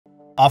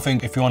I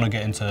think if you want to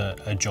get into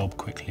a job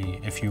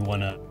quickly, if you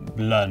want to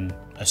learn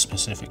a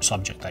specific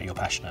subject that you're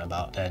passionate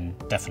about, then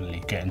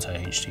definitely get into a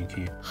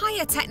HTQ.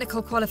 Higher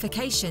Technical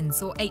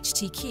Qualifications, or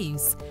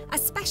HTQs, are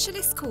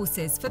specialist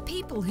courses for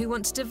people who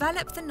want to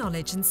develop the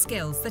knowledge and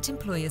skills that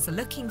employers are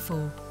looking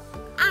for,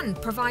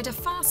 and provide a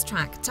fast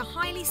track to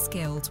highly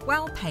skilled,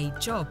 well-paid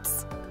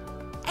jobs.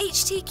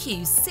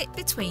 HTQs sit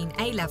between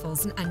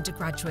A-levels and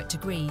undergraduate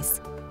degrees,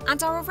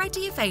 and are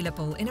already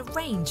available in a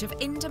range of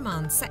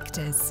in-demand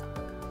sectors,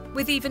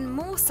 with even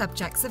more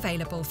subjects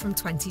available from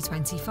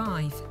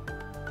 2025.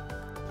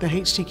 The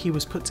HTQ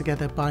was put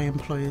together by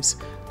employers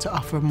to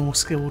offer a more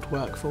skilled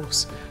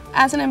workforce.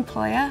 As an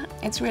employer,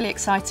 it's really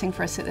exciting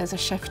for us that there's a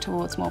shift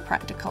towards more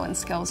practical and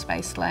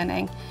skills-based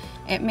learning.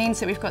 It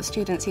means that we've got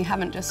students who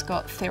haven't just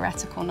got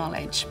theoretical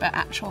knowledge, but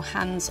actual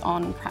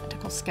hands-on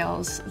practical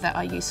skills that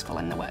are useful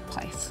in the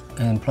workplace.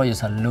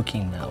 Employers are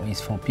looking now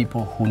is for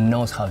people who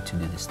knows how to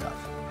do this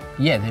stuff.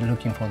 Yeah, they're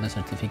looking for the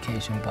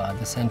certification, but at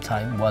the same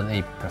time, what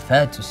they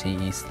prefer to see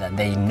is that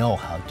they know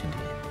how to do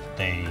it.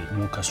 They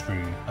walk us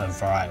through a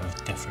variety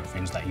of different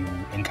things that you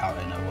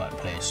encounter in a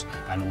workplace,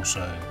 and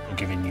also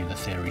giving you the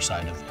theory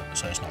side of it.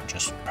 So it's not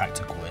just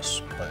practical,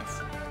 it's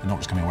both. They're not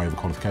just coming away with a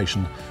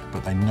qualification,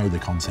 but they know the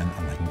content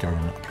and they can go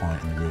and apply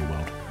it in the real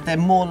world. They're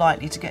more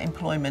likely to get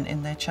employment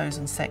in their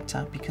chosen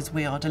sector because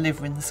we are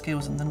delivering the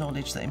skills and the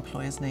knowledge that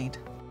employers need.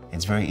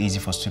 It's very easy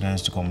for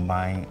students to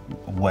combine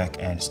work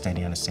and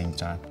study at the same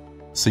time.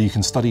 So you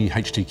can study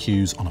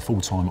HTQs on a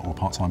full-time or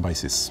part-time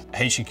basis.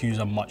 HTQs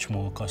are much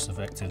more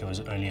cost-effective. It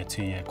was only a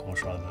 2-year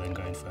course rather than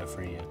going for a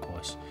 3-year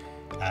course,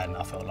 and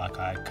I felt like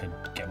I could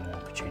get more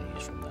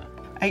opportunities from there.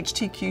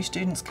 HTQ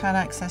students can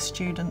access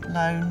student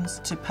loans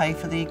to pay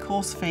for the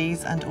course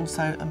fees and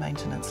also a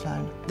maintenance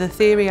loan. The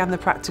theory and the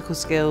practical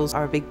skills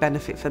are a big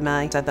benefit for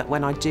me, so that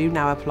when I do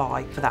now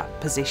apply for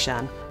that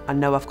position, I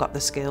know I've got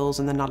the skills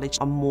and the knowledge.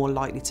 I'm more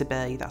likely to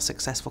be that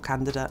successful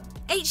candidate.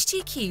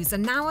 HTQs are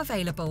now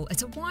available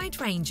at a wide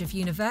range of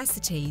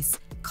universities,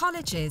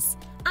 colleges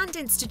and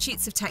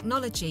institutes of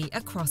technology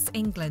across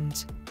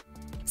England.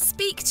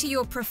 Speak to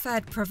your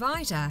preferred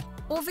provider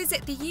or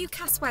visit the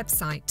UCAS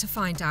website to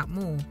find out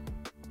more.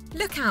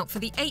 Look out for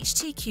the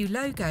HTQ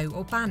logo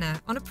or banner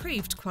on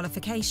approved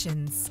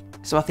qualifications.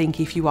 So I think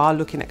if you are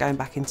looking at going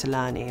back into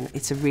learning,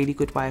 it's a really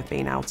good way of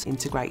being able to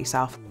integrate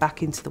yourself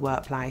back into the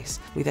workplace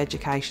with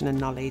education and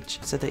knowledge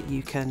so that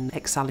you can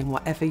excel in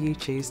whatever you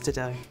choose to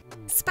do.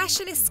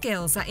 Specialist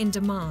skills are in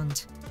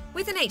demand.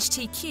 With an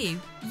HTQ,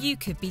 you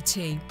could be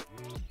too.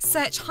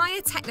 Search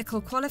Higher Technical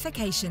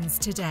Qualifications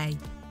today.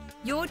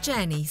 Your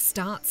journey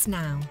starts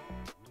now.